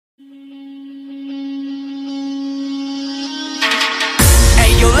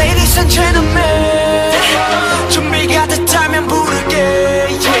gentlemen 준비가 됐다면 부르게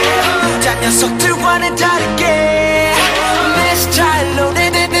yeah. 딴 녀석들과는 다르게 내 스타일로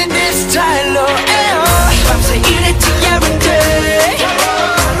내 스타일로 밤새 일했지 every day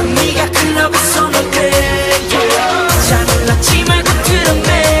네가 클럽에서 놀 때 잘 몰랐지 말고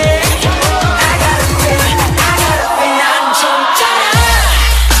들었네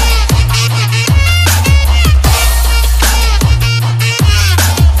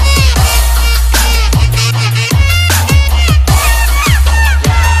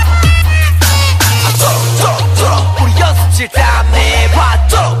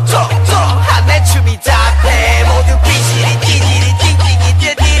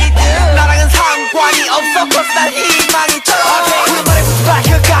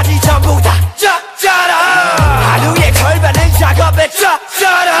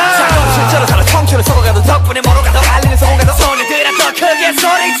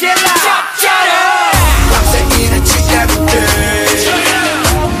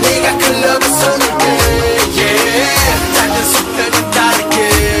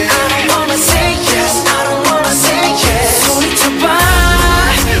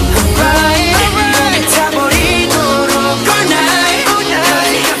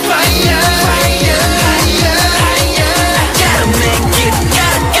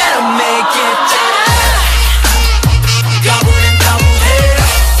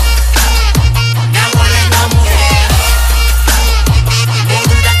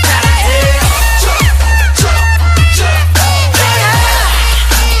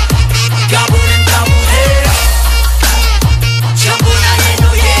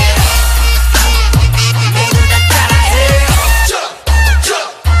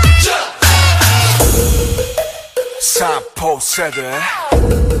세대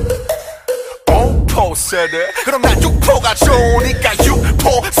 5포 세대 그럼 난 6포가 좋으니까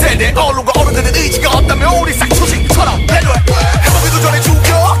 6포 세대 언론과 어른들의 의지가 없다면 우리 쌍초식처럼 배려해 해보기도 전에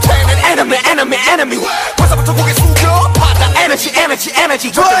죽여 enemy enemy enemy 벌써부터 고개 숙여 받아 energy energy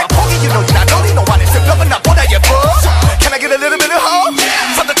energy 절대만 포기 you know 난 너니 너 안에 새벽은 나보다 예뻐 Can I get a little bit of hope?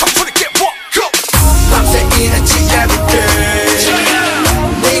 선뜻 청춘이 get walk go 밤새 일했지 every day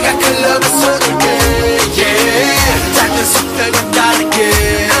네가 클럽에서 놀 때 yeah 딴 녀석들과 다르게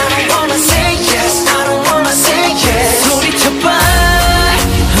I don't wanna say yes I don't wanna say yes 소리쳐봐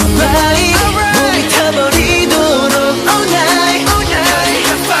alright 몸이 타버리도록 all night 너희가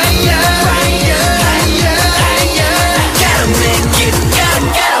fire fire fire fire Gotta make it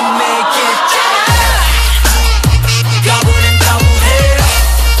gotta make it 거부는 거부해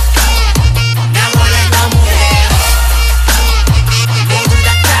난 원래 너무해 모두 다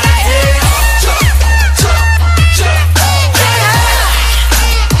따라해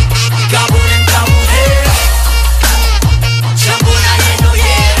거부는 거부해 전부 나의 노예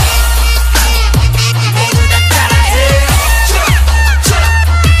모두 다 따라해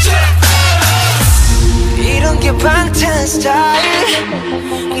이런 게 방탄 스타일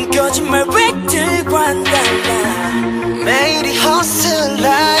거짓말 획들과는 달라 매일이 hustle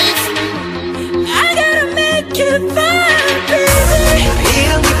life I gotta make it fun baby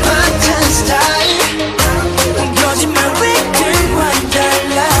이런 게